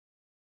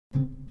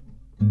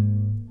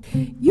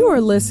You are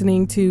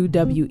listening to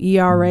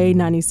WERA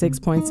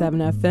 96.7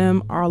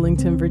 FM,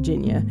 Arlington,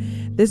 Virginia.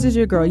 This is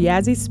your girl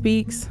Yazzie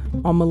Speaks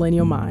on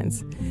Millennial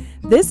Minds.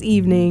 This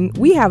evening,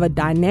 we have a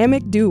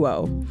dynamic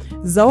duo,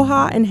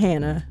 Zoha and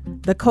Hannah,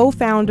 the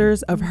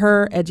co-founders of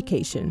Her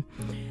Education.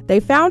 They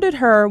founded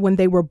Her when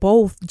they were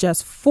both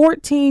just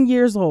 14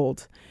 years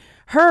old.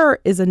 Her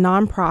is a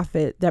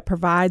nonprofit that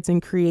provides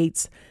and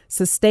creates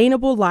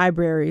sustainable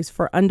libraries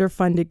for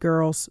underfunded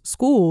girls'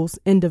 schools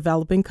in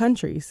developing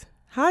countries.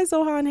 Hi,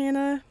 Zoha and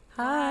Hannah.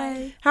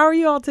 Hi. How are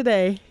you all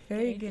today?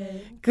 Very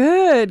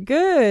good.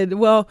 Good.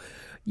 Well,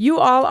 you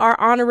all are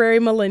honorary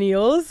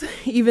millennials,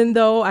 even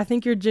though I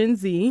think you're Gen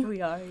Z.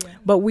 We are, yeah.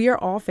 But we are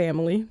all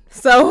family.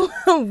 So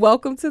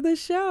welcome to the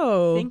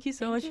show. Thank you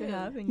so much for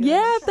having us.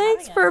 Yeah,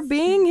 thanks for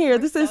being here.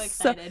 This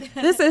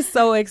is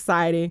so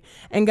exciting.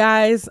 And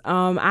guys,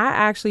 I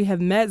actually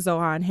have met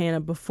Zoha and Hannah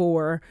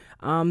before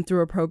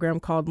through a program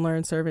called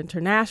Learn Serve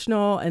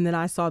International. And then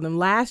I saw them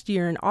last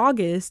year in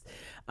August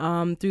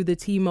through the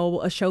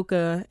T-Mobile,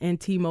 Ashoka and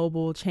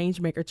T-Mobile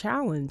Changemaker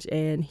Challenge.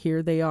 And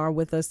here they are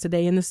with us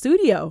today in the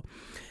studio.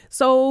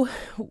 So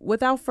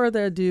without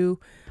further ado,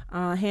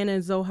 Hannah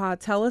and Zoha,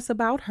 tell us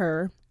about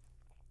Her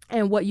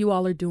and what you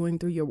all are doing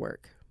through your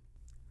work.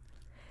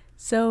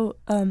 So,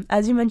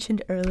 as you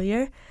mentioned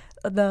earlier,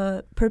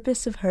 the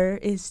purpose of Her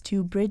is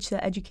to bridge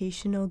the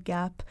educational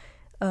gap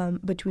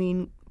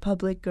between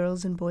public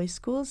girls and boys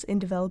schools in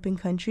developing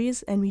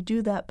countries, and we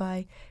do that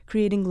by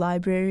creating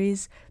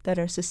libraries that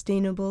are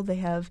sustainable. They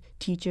have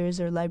teachers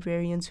or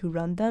librarians who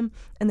run them,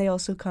 and they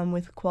also come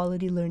with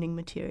quality learning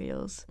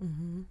materials.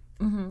 Mm-hmm.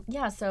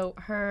 Yeah, so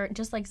Her,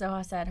 just like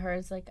Zoha said, Her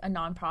is like a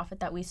nonprofit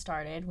that we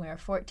started when we were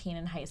 14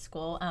 in high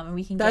school.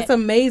 That's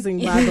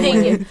amazing, by the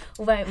way.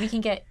 But we can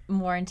get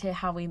more into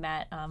how we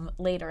met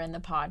later in the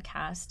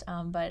podcast.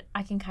 But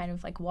I can kind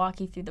of like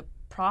walk you through the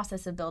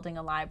process of building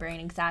a library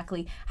and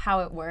exactly how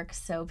it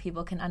works so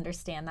people can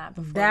understand that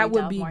before that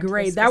would be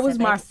great. That was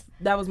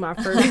my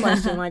first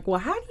question. Like, well,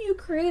 how do you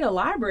create a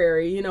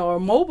library, or a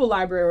mobile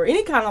library or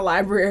any kind of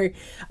library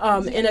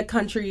in a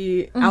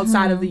country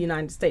outside of the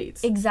United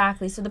States?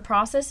 Exactly. So the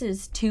process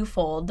is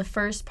twofold. The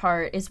first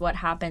part is what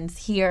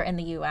happens here in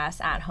the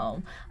U.S. at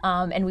home.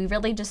 And we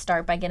really just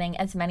start by getting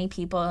as many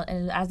people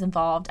as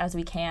involved as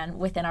we can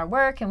within our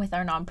work and with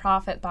our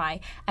nonprofit by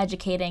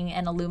educating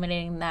and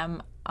illuminating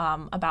them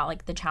about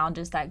like the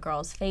challenges that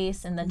girls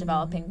face in the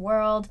developing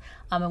world.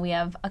 And we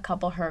have a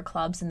couple Her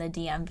clubs in the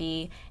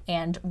DMV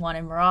and one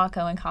in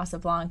Morocco and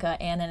Casablanca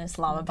and in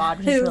Islamabad,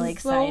 which is really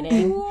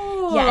exciting. So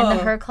cool. Yeah, and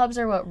the Her clubs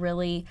are what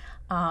really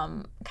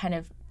kind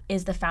of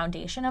is the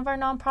foundation of our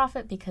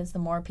nonprofit, because the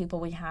more people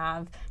we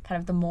have, kind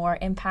of the more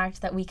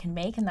impact that we can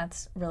make, and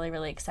that's really,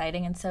 really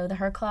exciting. And so the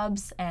Her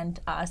clubs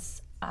and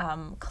us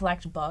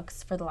collect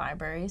books for the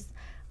libraries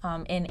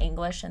in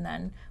English, and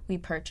then we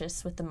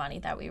purchase with the money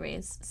that we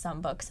raise some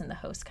books in the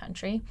host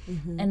country.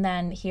 And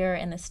then here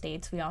in the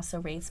States, we also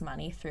raise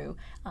money through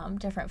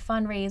different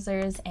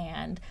fundraisers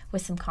and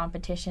with some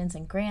competitions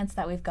and grants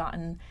that we've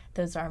gotten.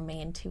 Those are our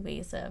main two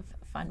ways of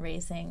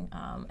fundraising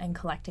and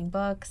collecting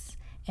books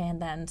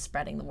and then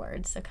spreading the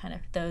word. So kind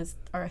of those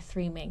are our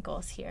three main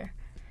goals here.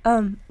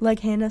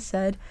 Like Hannah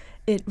said,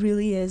 it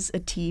really is a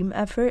team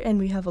effort, and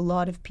we have a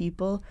lot of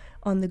people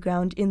on the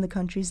ground in the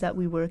countries that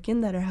we work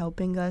in that are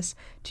helping us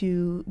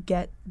to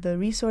get the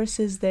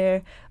resources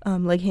there,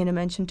 like Hannah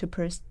mentioned,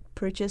 to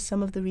purchase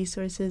some of the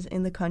resources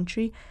in the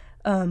country,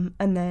 and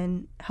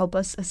then help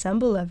us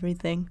assemble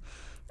everything.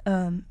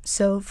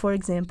 So, for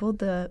example,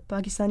 the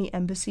Pakistani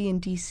embassy in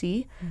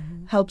D.C.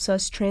 helps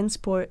us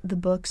transport the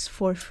books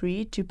for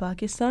free to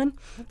Pakistan,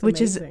 which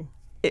amazing.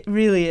 It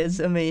really is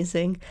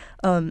amazing.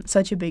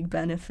 Such a big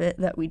benefit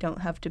that we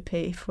don't have to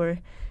pay for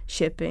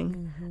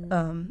shipping,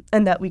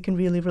 and that we can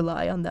really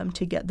rely on them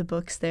to get the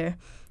books there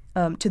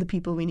to the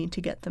people we need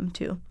to get them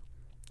to.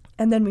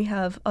 And then we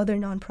have other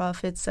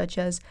nonprofits such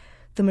as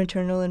the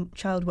Maternal and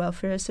Child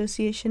Welfare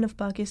Association of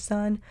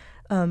Pakistan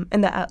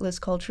and the Atlas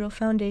Cultural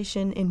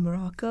Foundation in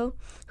Morocco,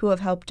 who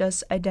have helped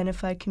us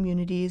identify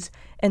communities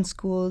and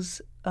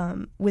schools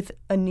with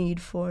a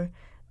need for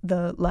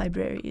the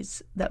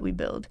libraries that we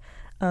build.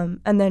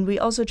 And then we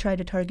also try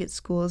to target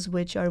schools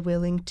which are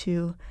willing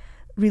to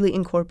really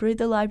incorporate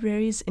the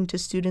libraries into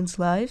students'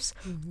 lives.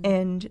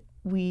 And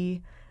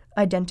we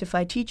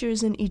identify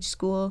teachers in each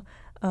school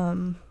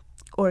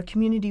or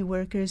community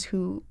workers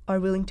who are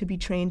willing to be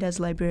trained as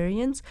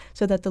librarians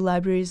so that the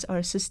libraries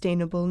are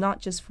sustainable, not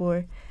just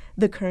for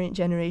the current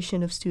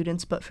generation of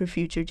students, but for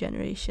future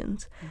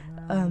generations.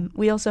 Wow.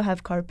 We also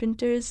have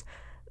carpenters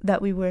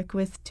that we work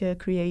with to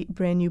create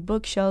brand new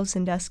bookshelves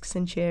and desks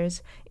and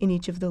chairs in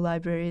each of the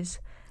libraries.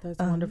 That's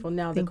wonderful.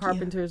 Now, the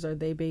carpenters, are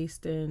they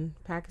based in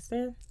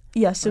Pakistan?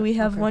 Yeah, so we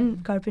have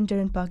one carpenter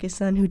in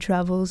Pakistan who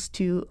travels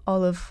to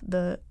all of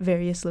the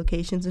various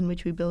locations in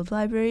which we build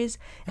libraries.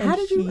 How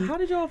did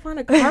you all find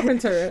a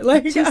carpenter?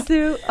 Just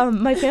through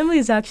my family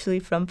is actually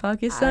from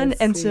Pakistan,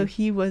 and so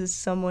he was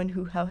someone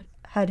who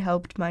had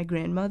helped my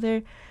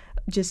grandmother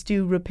just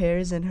do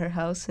repairs in her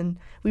house, and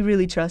we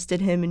really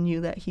trusted him and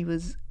knew that he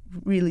was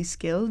really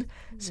skilled.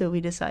 So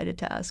we decided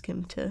to ask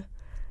him to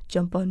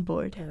jump on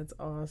board. That's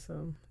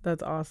awesome.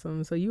 That's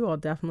awesome. So you all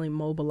definitely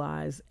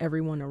mobilize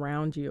everyone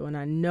around you. And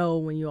I know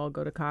when you all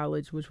go to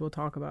college, which we'll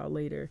talk about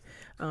later,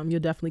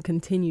 you'll definitely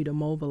continue to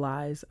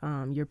mobilize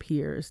your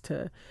peers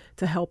to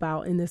help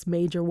out in this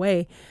major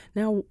way.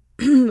 Now,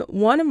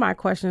 one of my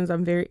questions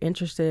I'm very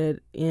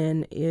interested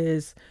in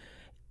is,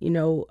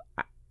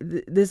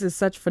 this is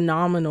such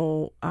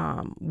phenomenal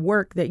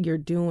work that you're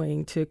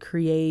doing to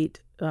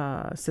create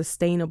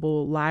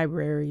sustainable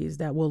libraries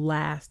that will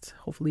last,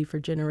 hopefully for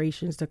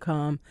generations to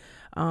come,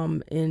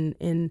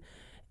 in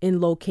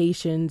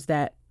locations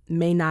that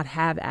may not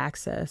have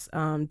access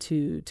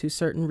to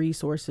certain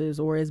resources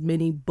or as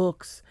many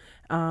books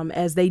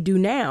as they do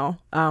now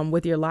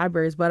with your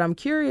libraries. But I'm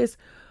curious,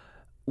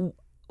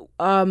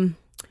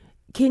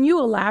 can you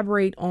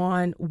elaborate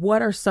on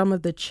what are some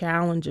of the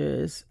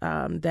challenges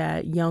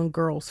that young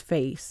girls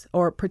face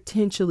or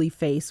potentially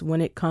face when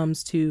it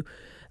comes to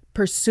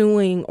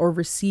pursuing or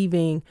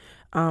receiving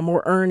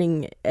or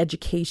earning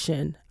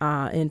education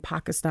in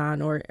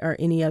Pakistan or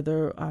any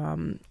other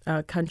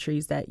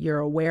countries that you're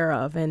aware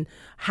of? And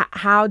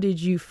how did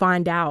you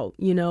find out,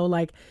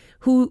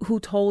 who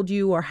told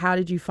you, or how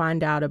did you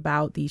find out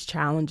about these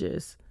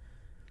challenges?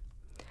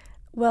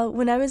 Well,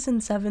 when I was in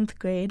 7th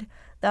grade,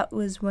 that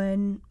was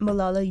when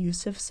Malala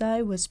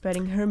Yousafzai was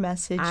spreading her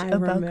message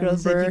about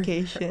girls'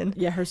 education.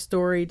 Her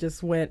story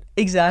just went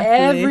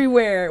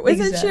everywhere.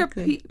 Wasn't she a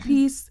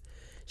peace?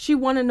 She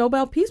won a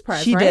Nobel Peace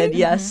Prize, She right? did,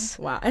 yes.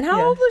 Wow. And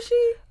how old was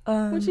she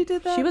when she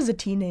did that? She was a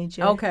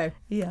teenager. Okay.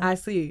 Yeah. I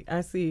see.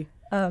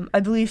 I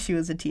believe she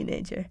was a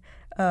teenager.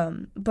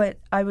 But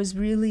I was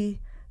really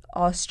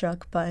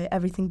awestruck by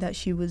everything that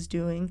she was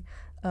doing.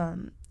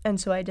 And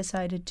so I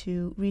decided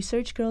to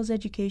research girls'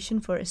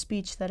 education for a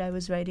speech that I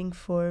was writing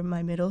for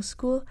my middle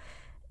school.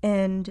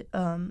 And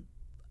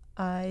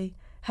I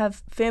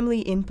have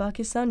family in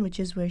Pakistan, which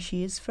is where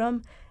she is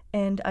from,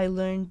 and I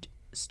learned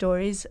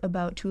stories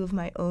about 2 of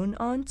my own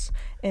aunts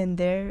and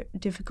their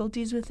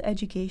difficulties with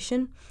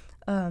education.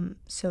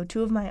 So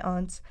 2 of my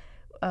aunts,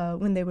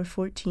 when they were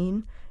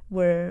 14,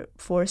 were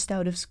forced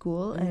out of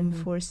school and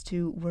forced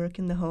to work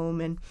in the home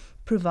and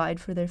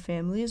provide for their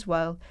families,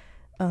 while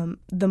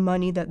the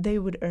money that they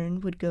would earn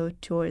would go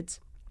towards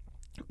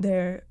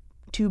their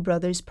 2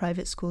 brothers'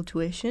 private school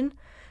tuition.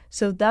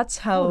 So that's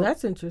how... Oh,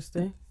 that's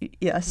interesting.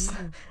 Yes.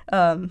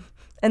 And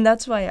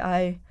that's why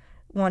I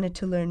wanted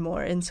to learn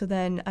more. And so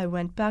then I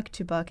went back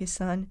to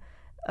Pakistan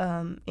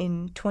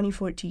in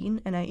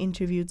 2014, and I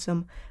interviewed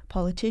some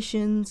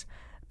politicians,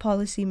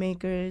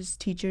 policymakers,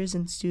 teachers,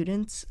 and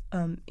students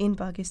in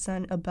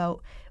Pakistan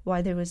about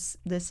why there was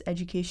this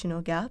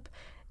educational gap.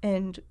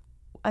 And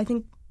I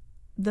think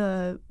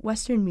the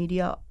Western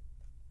media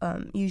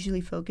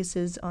usually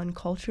focuses on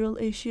cultural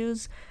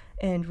issues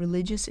and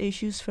religious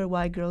issues for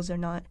why girls are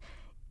not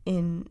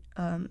in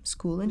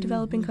school in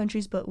developing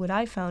countries. But what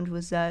I found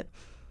was that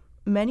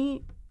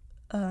many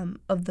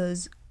of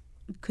those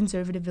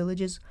conservative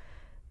villages,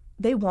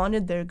 they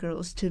wanted their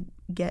girls to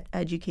get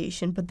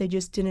education, but they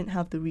just didn't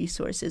have the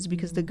resources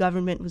because the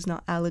government was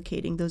not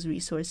allocating those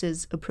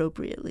resources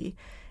appropriately.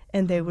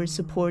 And they were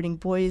supporting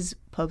boys'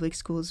 public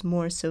schools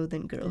more so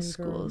than girls'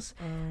 schools.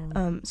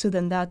 So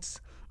then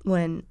that's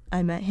when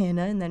I met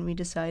Hannah, and then we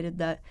decided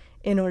that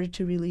in order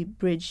to really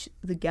bridge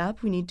the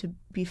gap, we need to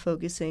be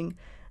focusing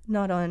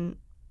not on,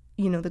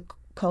 the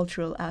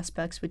cultural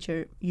aspects, which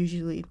are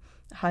usually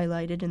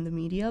highlighted in the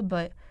media,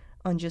 but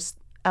on just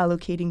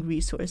allocating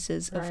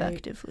resources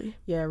effectively.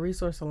 Yeah,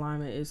 resource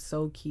alignment is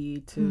so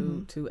key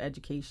to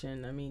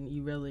education. I mean,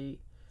 you really...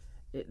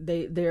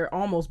 They're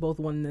almost both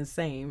one and the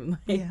same.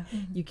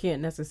 You can't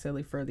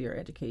necessarily further your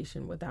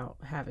education without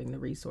having the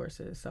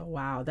resources. So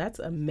wow, that's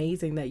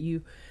amazing that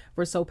you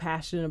were so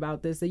passionate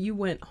about this, that you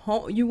went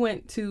home. You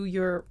went to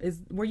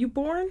were you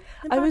born in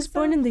Pakistan? I was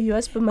born in the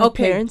U.S., but my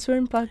parents were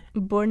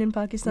born in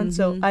Pakistan,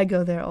 so I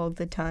go there all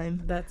the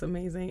time. That's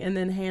amazing. And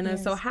then Hannah,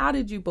 so how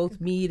did you both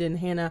meet? And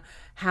Hannah,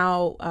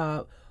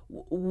 how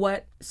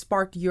what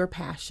sparked your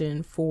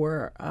passion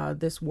for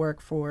this work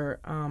for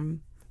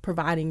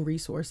providing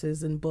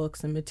resources and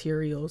books and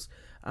materials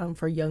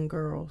for young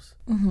girls?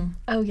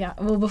 Oh yeah.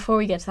 Well, before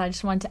we get to that, I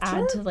just wanted to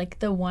add to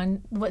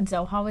what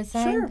Zoha was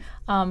saying,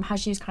 how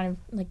she was kind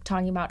of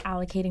talking about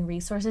allocating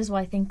resources. Well,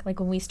 I think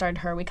when we started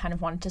her, we kind of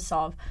wanted to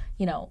solve,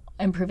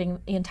 improving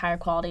the entire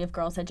quality of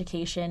girls'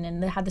 education,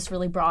 and they had this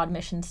really broad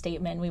mission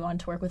statement. We wanted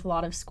to work with a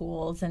lot of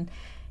schools, and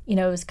it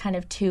was kind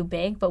of too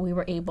big, but we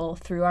were able,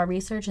 through our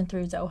research and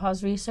through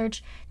Zoha's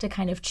research, to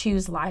kind of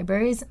choose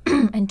libraries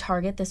and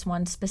target this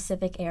one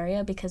specific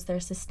area because they're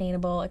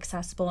sustainable,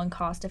 accessible, and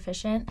cost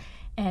efficient.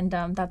 And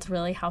that's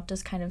really helped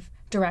us kind of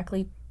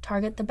directly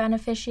target the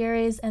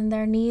beneficiaries and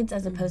their needs,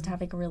 as opposed to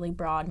having a really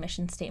broad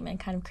mission statement,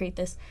 kind of create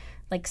this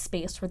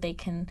space where they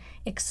can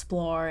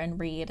explore and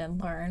read and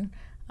learn.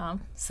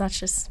 So that's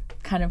just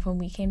kind of when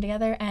we came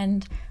together.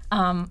 And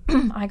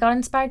I got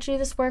inspired to do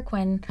this work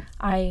when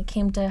I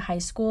came to high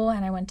school,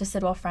 and I went to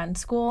Sidwell Friends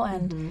School,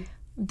 and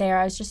there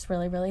I was just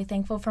really, really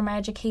thankful for my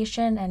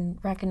education and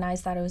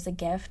recognized that it was a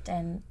gift,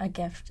 and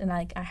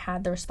I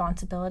had the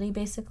responsibility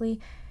basically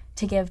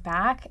to give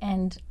back.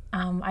 And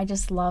I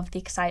just love the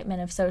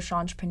excitement of social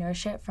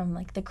entrepreneurship, from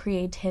like the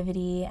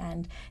creativity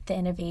and the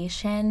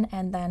innovation,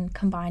 and then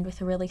combined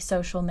with a really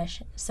social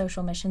mission. So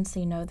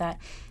you know that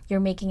you're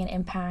making an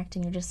impact,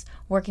 and you're just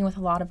working with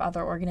a lot of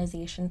other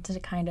organizations to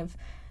kind of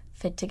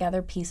fit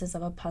together pieces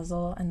of a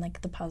puzzle, and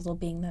like the puzzle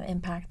being the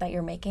impact that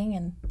you're making.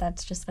 And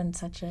that's just been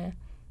such a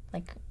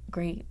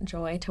great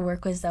joy to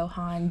work with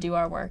Zoha and do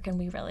our work, and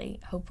we really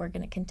hope we're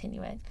going to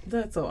continue it.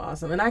 That's so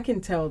awesome. And I can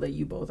tell that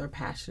you both are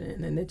passionate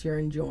and that you're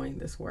enjoying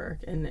this work,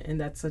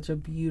 and that's such a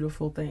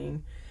beautiful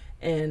thing.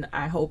 And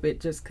I hope it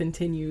just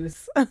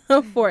continues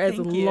for as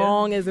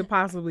long as it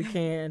possibly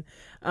can.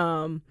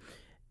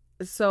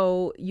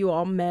 So you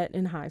all met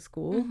in high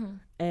school,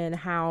 and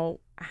how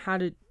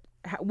did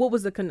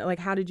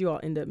you all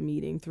end up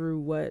meeting? Through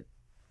what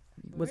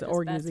was the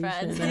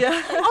organization?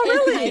 Yeah.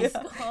 Oh, really? In high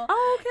school.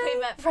 Oh, okay.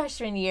 We met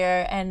freshman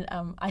year, and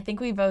I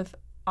think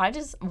I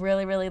just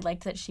really, really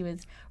liked that she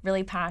was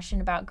really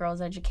passionate about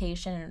girls'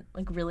 education and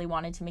like really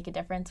wanted to make a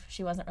difference.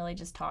 She wasn't really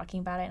just talking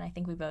about it, and I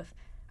think we both,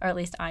 or at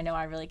least I know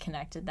I really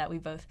connected that we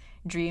both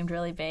dreamed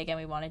really big and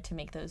we wanted to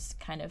make those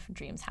kind of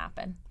dreams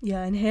happen.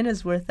 Yeah, and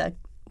Hannah's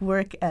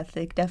work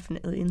ethic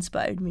definitely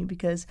inspired me,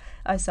 because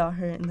I saw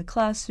her in the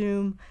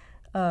classroom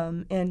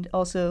and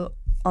also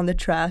on the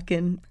track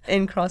and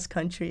in cross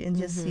country, and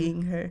just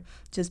seeing her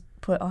just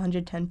put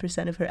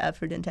 110% of her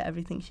effort into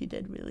everything she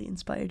did really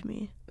inspired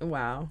me.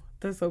 Wow,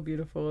 that's so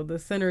beautiful. The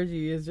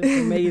synergy is just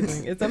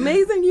amazing. It's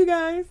amazing, you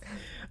guys.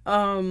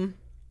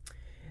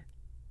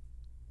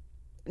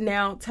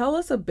 Now, tell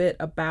us a bit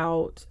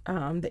about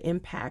the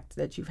impact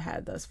that you've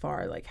had thus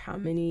far. Like,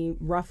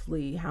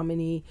 roughly how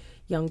many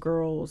young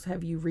girls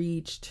have you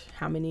reached?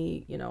 How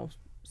many,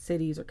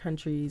 cities or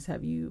countries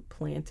have you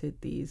planted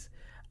these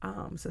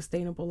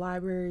sustainable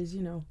libraries,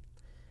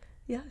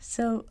 Yeah,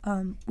 so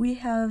we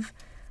have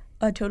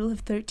a total of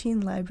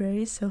 13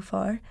 libraries so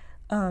far.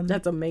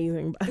 That's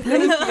amazing.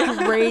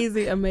 That's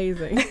crazy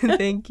amazing.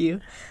 Thank you.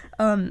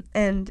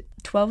 And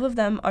 12 of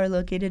them are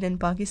located in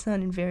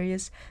Pakistan in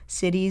various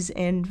cities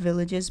and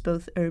villages,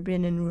 both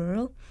urban and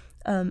rural.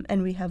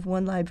 And we have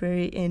one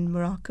library in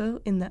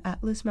Morocco in the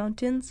Atlas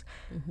Mountains.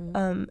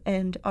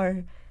 And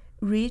our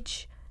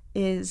reach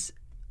is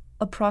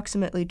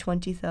approximately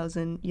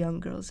 20,000 young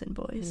girls and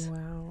boys.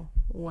 Wow.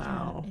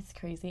 Yeah, it's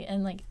crazy.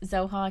 And like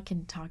Zoha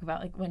can talk about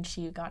like when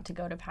she got to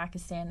go to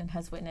Pakistan and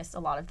has witnessed a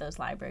lot of those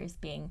libraries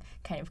being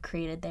kind of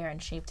created there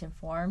and shaped and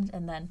formed.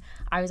 And then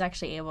I was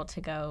actually able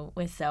to go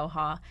with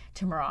Zoha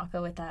to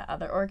Morocco with that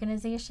other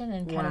organization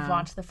and kind of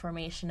watch the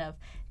formation of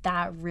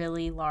that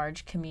really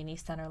large community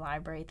center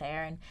library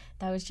there. And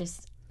that was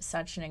just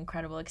such an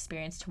incredible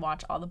experience to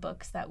watch all the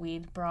books that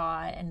we'd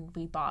brought, and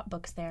we bought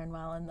books there and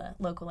in the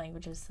local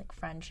languages like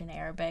French and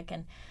Arabic,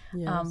 and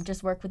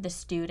just work with the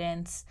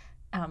students.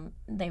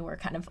 They were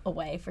kind of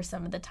away for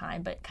some of the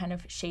time, but kind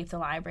of shaped the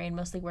library, and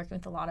mostly working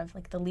with a lot of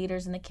like the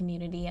leaders in the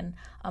community and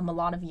a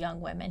lot of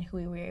young women who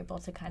we were able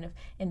to kind of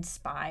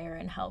inspire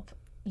and help,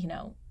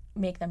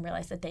 make them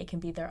realize that they can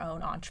be their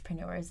own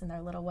entrepreneurs in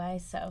their little way.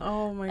 So,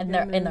 in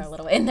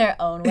their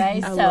own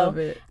way. I love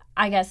it.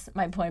 I guess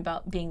my point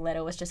about being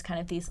little was just kind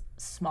of these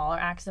smaller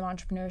acts of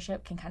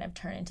entrepreneurship can kind of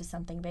turn into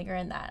something bigger,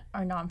 and that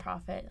our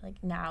nonprofit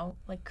now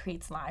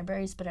creates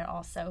libraries, but it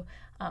also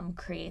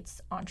creates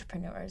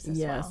entrepreneurs as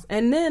well. Yes,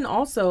 and then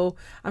also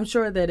I'm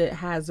sure that it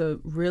has a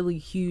really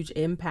huge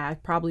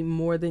impact, probably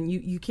more than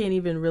you can't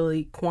even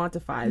really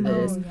quantify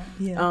this.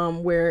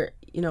 Where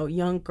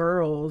young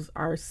girls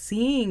are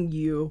seeing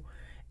you.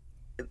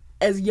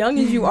 As young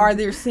as you are,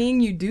 they're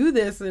seeing you do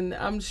this, and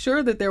I'm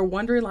sure that they're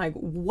wondering,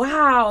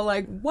 wow,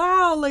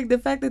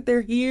 the fact that they're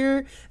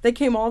here, they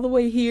came all the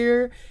way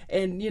here,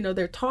 and,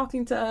 they're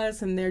talking to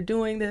us, and they're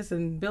doing this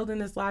and building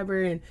this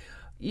library, and,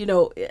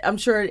 I'm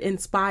sure it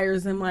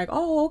inspires them,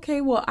 oh,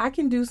 okay, well, I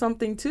can do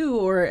something too,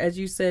 or as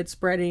you said,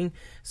 spreading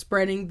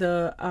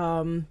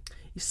the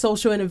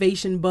social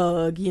innovation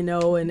bug, and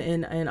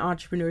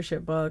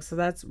entrepreneurship bug, so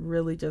that's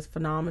really just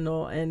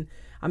phenomenal, and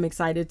I'm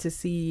excited to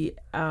see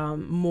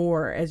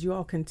more as you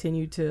all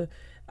continue to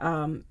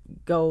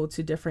go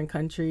to different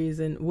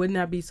countries. And wouldn't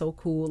that be so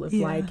cool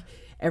if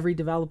every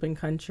developing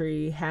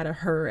country had a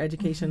Her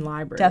Education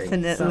library?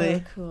 Definitely.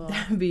 So cool.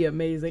 That'd be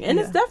amazing. And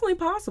it's definitely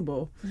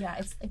possible. Yeah,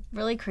 it's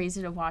really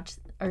crazy to watch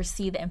or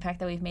see the impact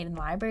that we've made in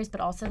libraries,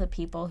 but also the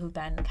people who've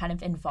been kind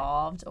of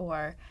involved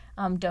or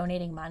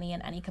donating money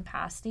in any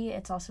capacity.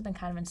 It's also been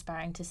kind of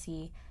inspiring to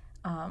see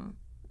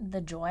the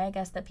joy, I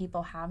guess, that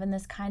people have in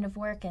this kind of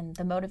work, and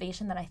the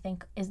motivation that I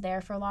think is there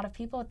for a lot of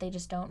people. They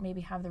just don't maybe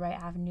have the right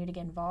avenue to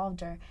get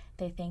involved, or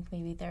they think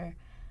maybe they're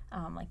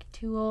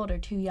too old or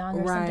too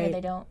young or something.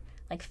 They don't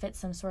fit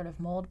some sort of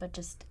mold, but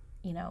just,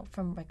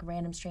 from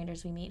random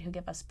strangers we meet who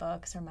give us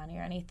books or money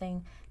or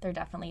anything, there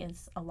definitely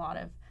is a lot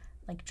of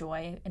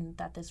joy and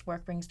that this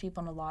work brings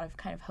people, and a lot of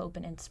kind of hope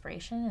and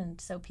inspiration.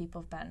 And so people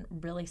have been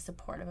really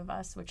supportive of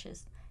us, which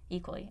is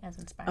equally as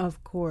inspiring.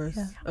 Of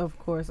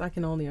course. I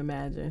can only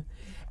imagine.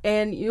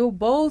 And you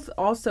both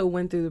also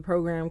went through the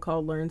program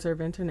called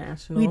LearnServe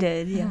International. We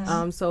did,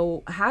 yes.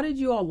 So how did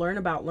you all learn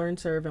about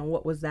LearnServe, and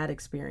what was that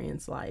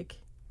experience like?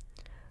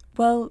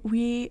 Well,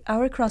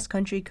 our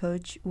cross-country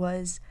coach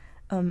was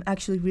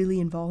actually really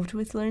involved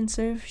with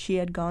LearnServe. She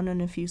had gone on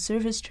a few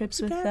service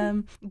trips with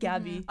them.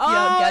 Gabby.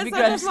 Gabby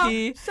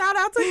Grevsky. Shout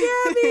out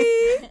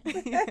to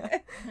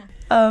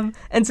Gabby.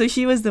 And so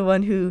she was the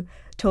one who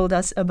told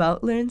us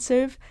about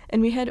LearnServe,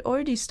 and we had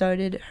already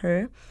started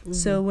her.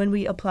 So when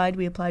we applied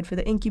for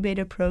the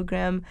incubator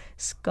program.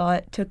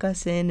 Scott took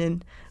us in,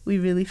 and we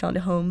really found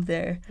a home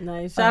there.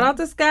 Nice. Shout out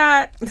to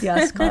Scott.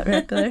 Yeah, Scott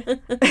Reckler.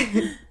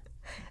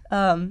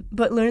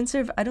 But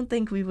LearnServe, I don't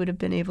think we would have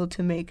been able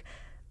to make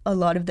a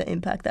lot of the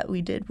impact that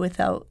we did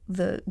without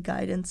the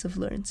guidance of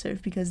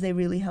LearnServe, because they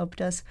really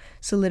helped us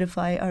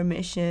solidify our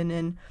mission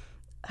and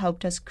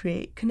helped us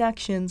create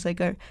connections,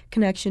 like our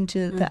connection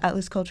to the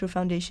Atlas Cultural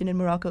Foundation in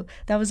Morocco.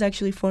 That was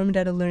actually formed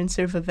at a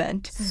LearnServe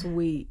event.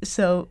 Sweet.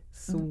 So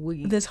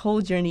this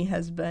whole journey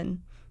has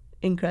been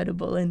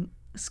incredible, and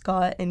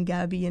Scott and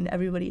Gabby and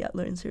everybody at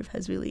LearnServe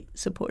has really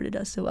supported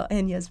us so well,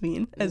 and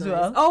Yasmin as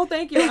well. Oh,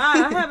 thank you.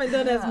 I haven't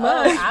done as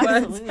much,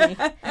 absolutely.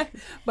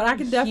 but I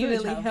can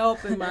definitely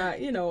help in my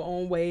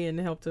own way and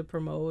help to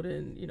promote,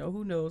 and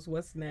who knows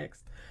what's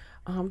next.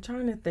 I'm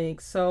trying to think.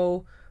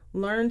 So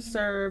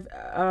LearnServe,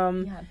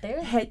 they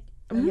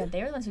were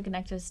the ones who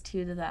connected us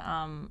to the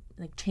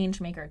like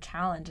Changemaker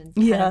Challenge and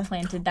kind of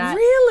planted that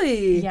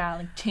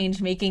like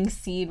change making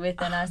seed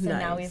within us, and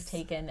now we've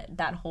taken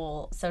that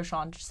whole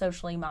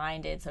socially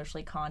minded,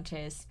 socially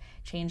conscious,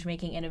 change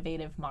making,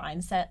 innovative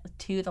mindset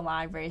to the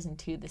libraries and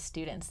to the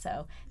students.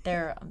 So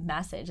their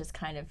message is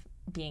kind of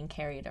being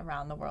carried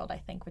around the world, I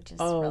think, which is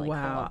really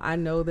cool. I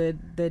know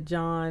that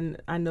John,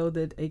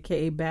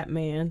 aka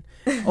Batman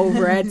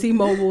over at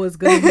T-Mobile is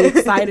going to be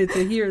excited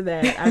to hear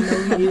that. I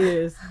know he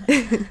is.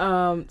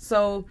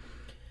 So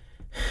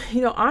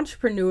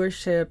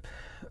entrepreneurship,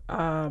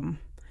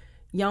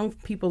 young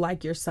people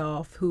like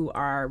yourself who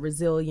are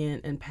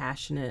resilient and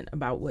passionate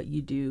about what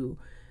you do,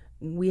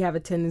 we have a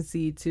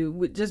tendency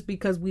to, just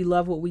because we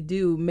love what we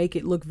do, make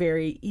it look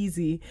very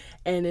easy,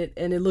 and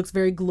it looks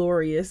very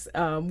glorious,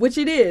 which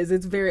it is.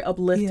 It's very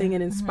uplifting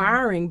and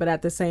inspiring, but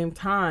at the same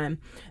time,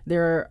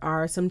 there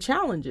are some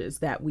challenges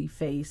that we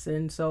face.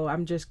 And so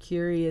I'm just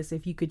curious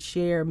if you could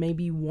share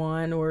maybe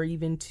one or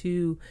even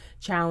two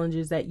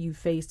challenges that you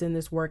faced in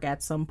this work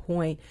at some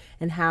point,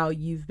 and how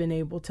you've been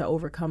able to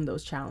overcome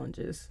those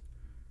challenges.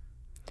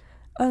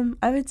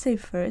 I would say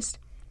first,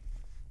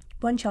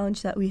 one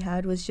challenge that we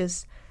had was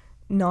just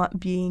not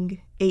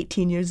being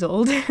 18 years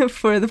old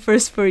for the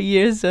first 4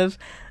 years of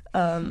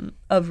running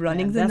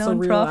the that's nonprofit. A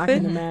real, I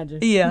can imagine.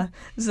 Yeah,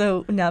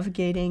 so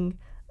navigating,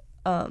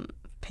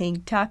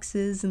 paying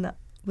taxes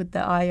with the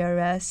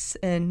IRS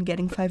and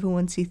getting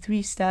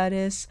 501c3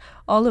 status,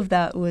 all of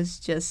that was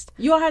just.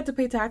 You all had to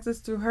pay taxes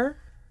through her?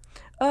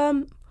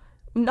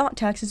 Not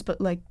taxes, but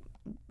like.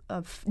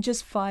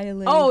 Just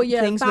filing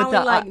things filing with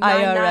the like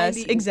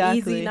IRS. Exactly.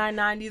 Easy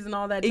 990s and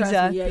all that.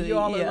 Exactly. Yeah, you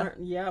all are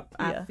Yep,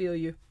 I feel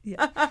you.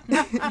 Yeah.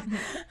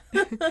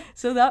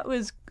 So that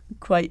was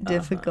quite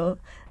difficult.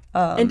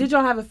 And did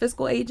y'all have a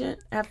fiscal agent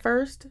at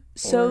first?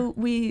 So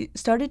we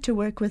started to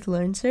work with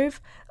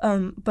LearnServe,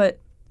 but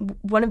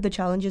one of the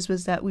challenges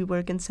was that we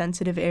work in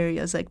sensitive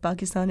areas like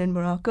Pakistan and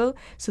Morocco.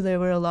 So there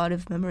were a lot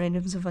of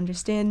memorandums of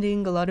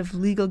understanding, a lot of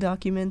legal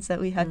documents that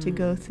we had to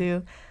go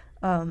through.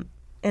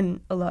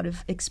 And a lot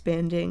of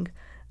expanding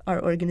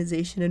our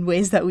organization in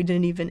ways that we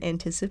didn't even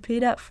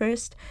anticipate at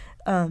first.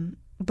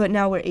 But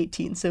now we're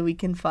 18, so we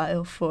can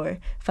file for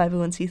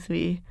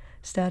 501c3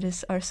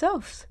 status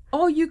ourselves.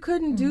 Oh, you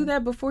couldn't do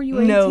that before you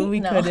were 18? No, we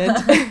couldn't.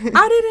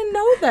 I didn't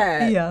know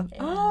that. Yeah.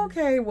 Oh,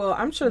 okay. Well,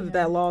 I'm sure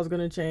that law is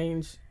going to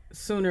change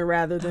sooner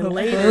rather than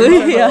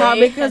later.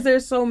 Because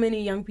there's so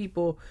many young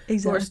people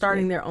who are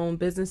starting their own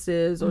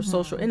businesses or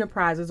social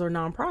enterprises or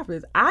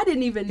nonprofits. I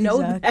didn't even know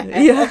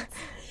that. Yeah.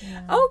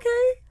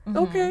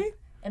 Okay.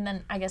 And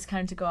then I guess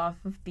kind of to go off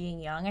of being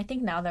young, I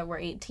think now that we're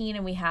 18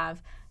 and we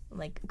have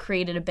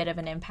created a bit of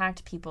an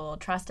impact, people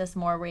trust us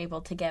more, we're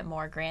able to get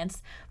more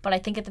grants. But I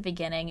think at the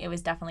beginning it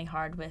was definitely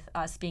hard with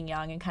us being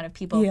young and kind of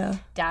people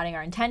doubting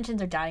our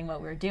intentions or doubting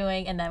what we were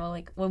doing. And then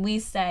when we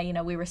say,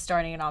 we were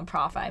starting a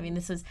nonprofit, I mean,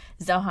 this was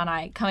Zoha and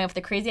I coming up with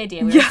a crazy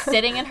idea. We were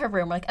sitting in her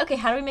room, we're like, okay,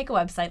 how do we make a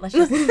website? Let's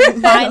just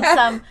find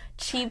some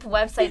cheap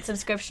website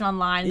subscription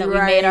online that we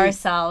made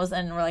ourselves.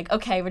 And we're like,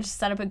 okay, we'll just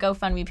set up a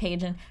GoFundMe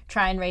page and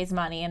try and raise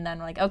money. And then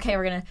we're like, okay,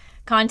 we're going to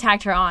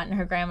contact her aunt and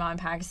her grandma in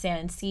Pakistan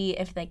and see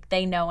if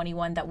they know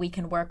anyone that we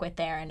can work with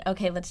there. And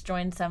okay, let's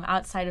join some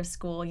outside of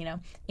school,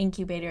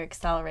 incubator,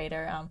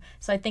 accelerator.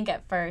 So I think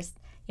at first,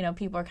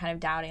 people are kind of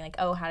doubting, like,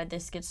 oh, how did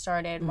this get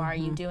started? Why are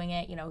you doing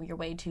it? You're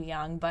way too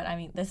young. But I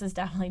mean, this is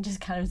definitely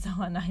just kind of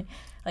Zoha and I,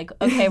 like,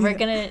 okay, we're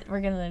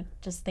gonna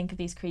just think of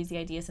these crazy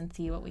ideas and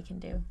see what we can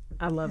do.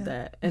 I love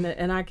that,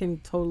 and I can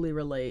totally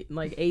relate.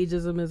 Like,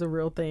 ageism is a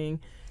real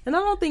thing, and I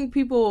don't think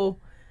people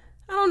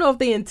I don't know if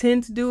they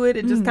intend to do it.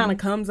 It just kind of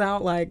comes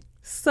out like,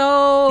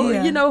 so,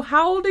 you know,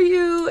 how old are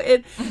you?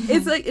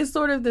 It's like, it's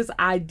sort of this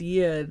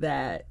idea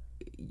that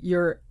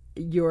your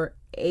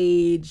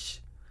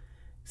age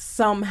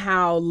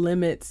somehow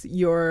limits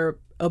your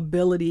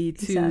ability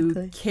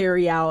to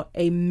carry out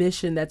a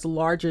mission that's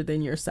larger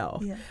than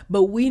yourself. Yeah.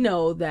 But we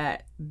know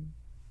that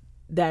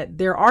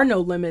there are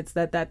no limits,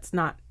 that's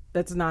not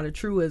a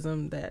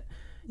truism, that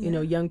you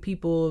know, young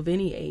people of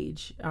any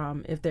age,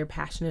 if they're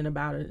passionate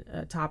about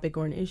a topic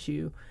or an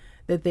issue,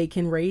 that they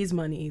can raise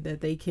money,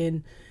 that they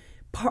can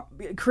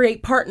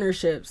create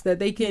partnerships, that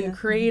they can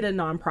create a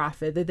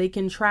nonprofit, that they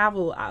can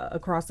travel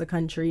across the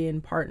country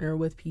and partner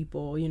with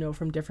people, you know,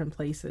 from different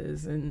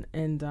places and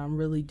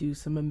really do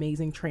some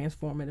amazing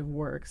transformative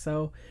work.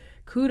 So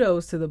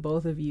kudos to the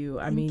both of you.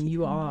 I mean,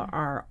 you all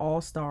are all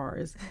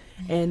stars,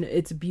 and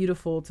it's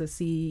beautiful to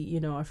see, you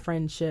know, a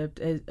friendship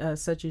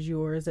such as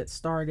yours that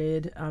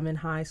started in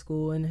high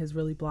school and has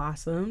really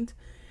blossomed.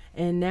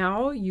 And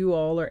now you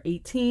all are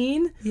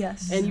 18.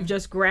 Yes. And you've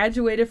just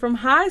graduated from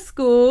high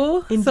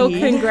school. Indeed. So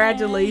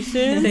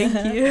congratulations.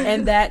 Thank you.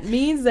 And that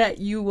means that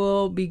you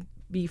will be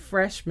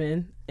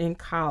freshmen in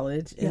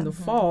college in the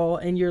fall,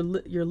 and you're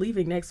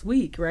leaving next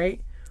week,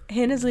 right?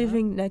 Hannah's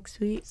leaving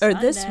next week, or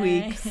this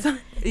week.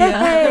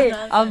 Hey.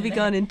 I'll be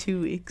gone in 2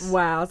 weeks.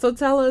 Wow. So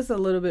tell us a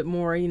little bit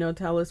more, you know,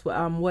 tell us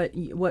what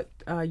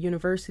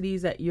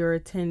universities that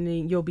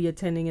you'll be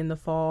attending in the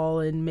fall,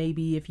 and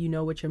maybe if you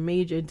know what your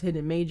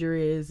intended major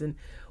is, and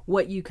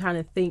what you kind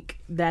of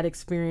think that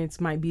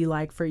experience might be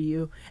like for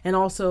you, and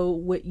also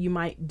what you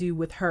might do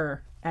with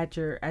her at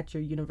your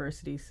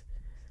universities.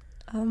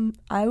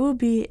 I will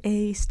be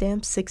a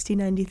Stamp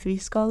 6093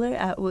 scholar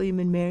at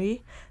William &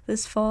 Mary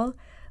this fall.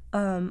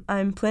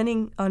 I'm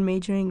planning on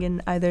majoring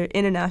in either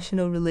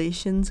international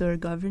relations or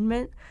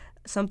government,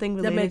 something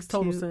related to... That makes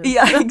total sense.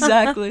 Yeah,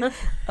 exactly.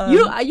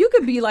 You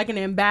could be like an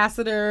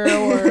ambassador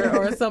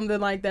or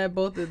something like that.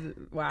 Wow,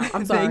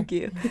 I'm sorry. Thank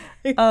you.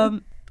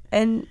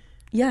 And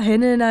yeah,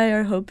 Hannah and I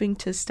are hoping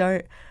to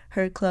start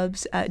her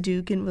clubs at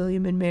Duke and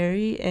William &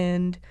 Mary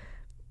and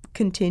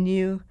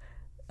continue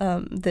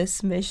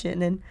this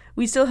mission. And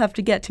we still have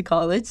to get to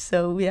college,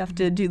 so we have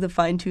to do the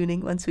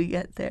fine-tuning once we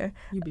get there.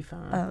 You'll be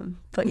fine.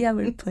 But yeah,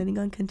 we're planning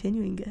on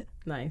continuing it.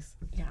 Nice.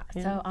 Yeah.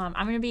 So I'm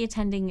going to be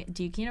attending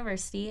Duke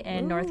University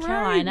in North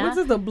Carolina. What's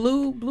it, the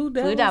Blue Devils?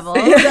 Blue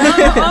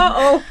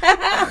Devils.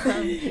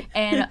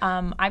 And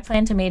I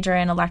plan to major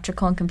in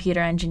electrical and computer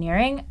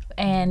engineering,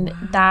 and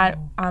that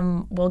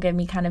will give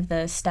me kind of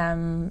the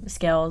STEM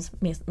skills,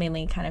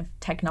 mainly kind of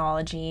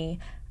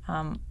technology,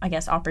 I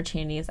guess,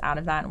 opportunities out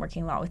of that, and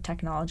working a lot with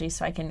technology,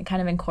 so I can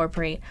kind of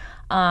incorporate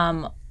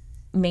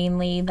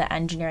mainly the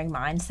engineering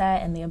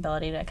mindset and the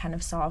ability to kind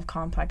of solve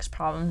complex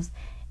problems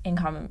in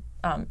common,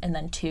 and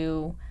then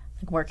two,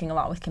 like working a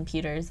lot with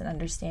computers and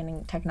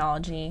understanding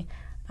technology,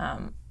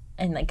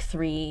 and like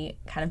three,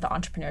 kind of the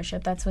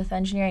entrepreneurship that's with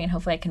engineering, and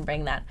hopefully I can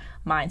bring that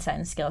mindset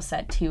and skill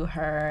set to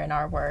her and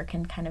our work,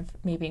 and kind of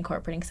maybe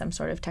incorporating some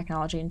sort of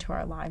technology into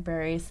our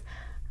libraries.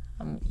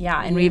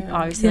 And we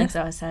obviously, like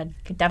Zoe said,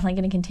 definitely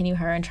going to continue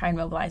her and try and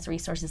mobilize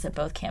resources at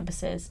both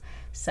campuses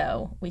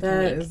so we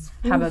can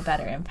have a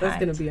better impact.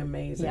 That's going to be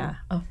amazing. Yeah.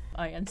 Oh,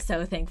 I'm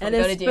so thankful to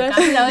go to Duke. I'm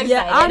so excited.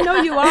 Yeah, I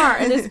know you are.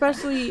 And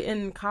especially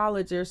in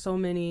college, there's so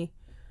many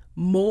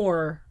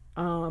more,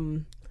 I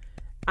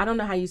don't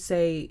know how you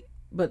say,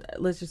 but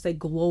let's just say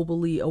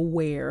globally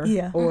aware,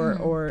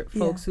 or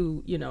folks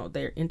who, you know,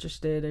 they're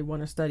interested, they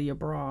want to study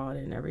abroad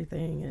and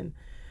everything. And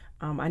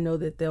I know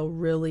that they'll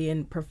really,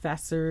 and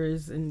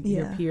professors and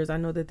your peers, I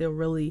know that they'll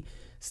really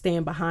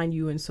stand behind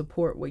you and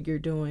support what you're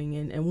doing,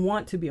 and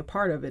want to be a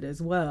part of it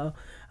as well.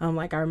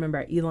 Like I remember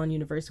at Elon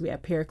University, we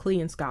had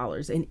Periclean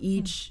scholars, and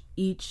each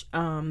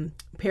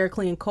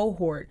Periclean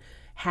cohort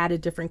had a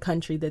different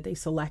country that they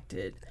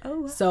selected.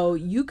 Oh, wow. So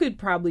you could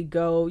probably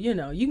go, you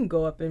know, you can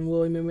go up in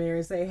William & Mary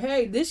and say,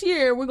 hey, this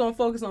year we're going to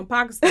focus on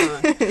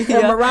Pakistan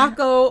or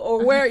Morocco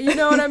or where, you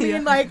know what I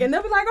mean? Like, and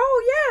they'll be like,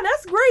 oh yeah,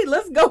 that's great.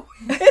 Let's go.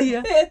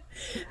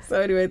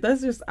 So anyway,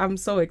 I'm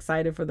so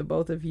excited for the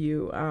both of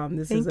you.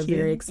 This is a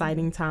very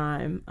exciting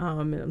time.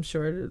 And I'm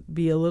sure it'll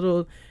be a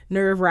little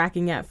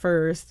nerve-wracking at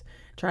first.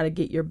 Try to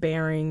get your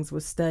bearings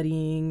with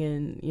studying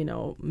and, you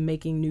know,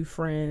 making new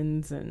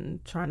friends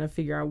and trying to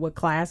figure out what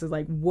class is,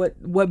 like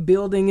what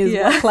building is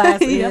what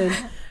class in.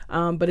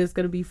 But it's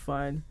going to be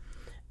fun.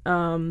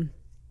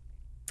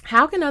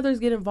 How can others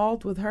get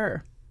involved with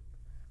her?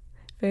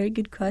 Very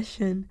good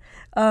question.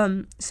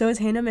 So as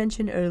Hannah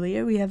mentioned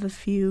earlier, we have a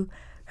few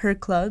her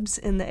clubs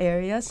in the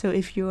area. So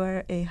if you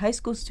are a high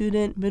school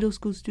student, middle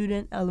school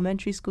student,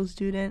 elementary school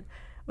student,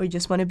 or you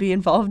just want to be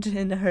involved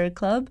in her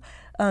club,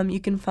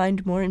 you can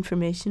find more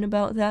information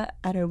about that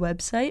at our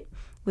website,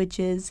 which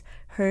is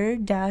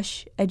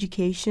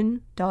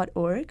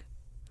her-education.org.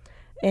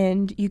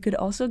 And you could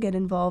also get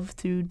involved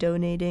through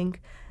donating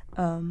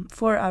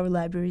for our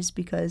libraries,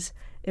 because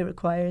it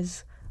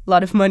requires a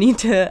lot of money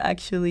to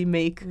actually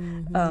make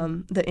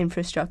the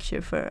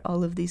infrastructure for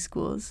all of these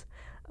schools.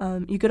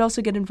 You could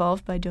also get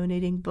involved by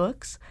donating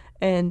books.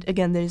 And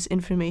again, there's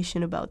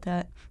information about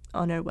that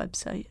on our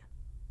website.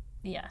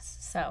 Yes.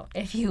 So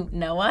if you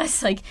know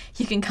us, like,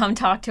 you can come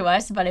talk to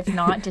us. But if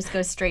not, just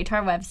go straight to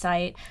our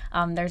website.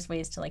 There's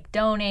ways to like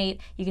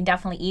donate. You can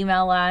definitely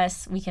email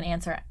us. We can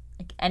answer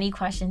like any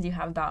questions you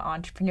have about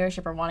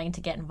entrepreneurship or wanting to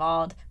get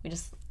involved. We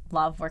just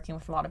love working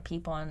with a lot of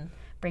people and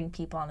bring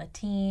people on the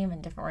team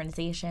and different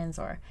organizations.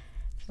 Or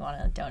if you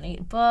want to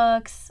donate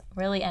books,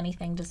 really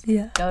anything, just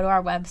go to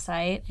our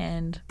website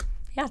and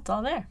it's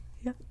all there.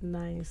 Yeah.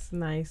 Nice.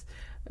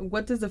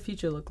 What does the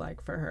future look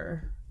like for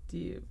her?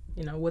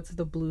 What's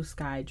the blue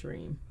sky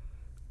dream?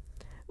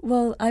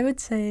 Well, I would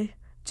say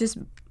just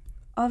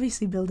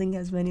obviously building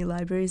as many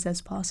libraries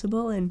as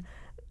possible, and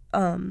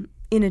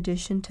in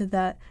addition to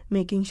that,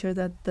 making sure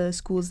that the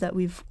schools that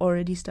we've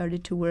already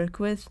started to work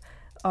with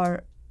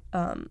are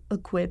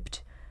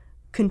equipped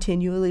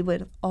continually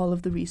with all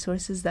of the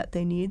resources that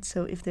they need.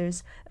 So if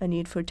there's a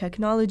need for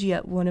technology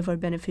at one of our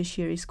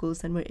beneficiary schools,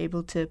 then we're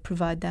able to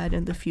provide that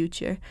in the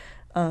future.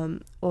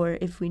 Or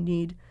if we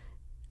need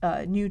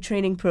new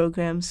training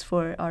programs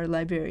for our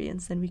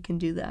librarians, then we can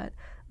do that.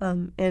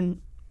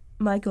 And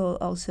my goal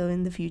also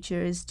in the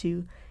future is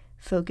to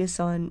focus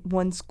on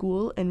one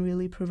school and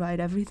really provide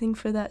everything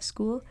for that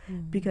school,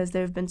 because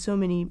there have been so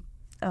many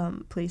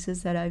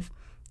places that I've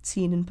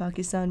seen in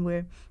Pakistan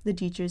where the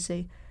teachers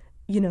say,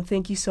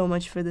 thank you so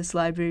much for this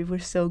library. We're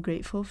so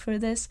grateful for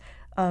this.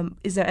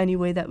 Is there any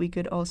way that we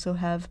could also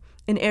have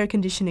an air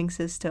conditioning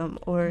system,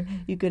 or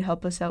you could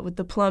help us out with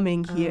the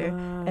plumbing here?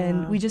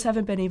 And we just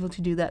haven't been able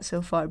to do that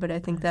so far, but I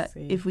think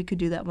if we could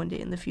do that one day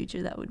in the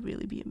future, that would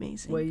really be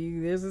amazing. Well,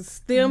 there's the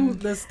STEM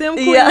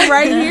queen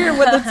right here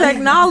with the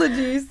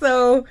technology.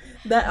 So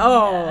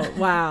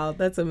wow,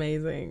 that's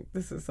amazing.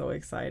 This is so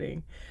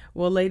exciting.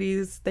 Well,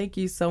 ladies, thank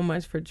you so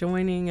much for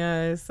joining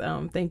us.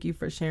 Thank you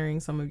for sharing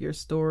some of your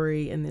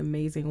story and the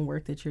amazing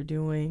work that you're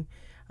doing.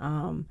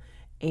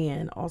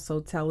 And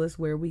also tell us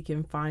where we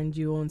can find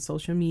you on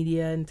social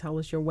media, and tell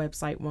us your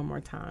website one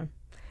more time.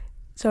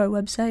 So our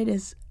website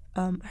is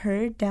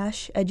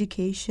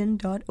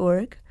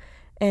her-education.org,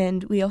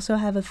 and we also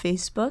have a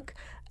Facebook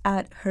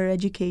at Her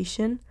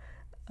Education.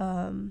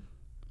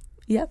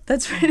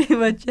 That's pretty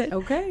much it.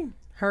 Okay.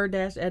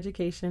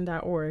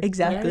 her-education.org.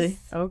 Exactly. Yes.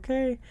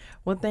 Okay.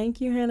 Well, thank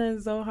you, Hannah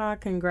and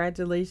Zoha.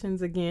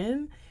 Congratulations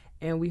again.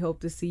 And we hope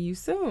to see you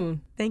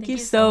soon. Thank you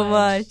so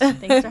much.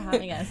 Thanks for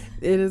having us.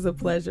 It is a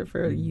pleasure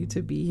for you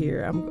to be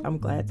here. I'm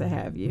glad to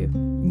have you.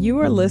 You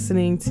are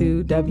listening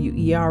to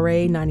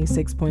WERA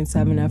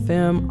 96.7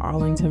 FM,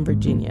 Arlington,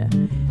 Virginia.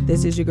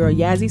 This is your girl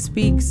Yazzie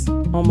Speaks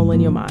on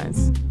Millennial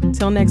Minds.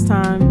 Until next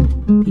time,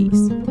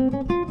 peace.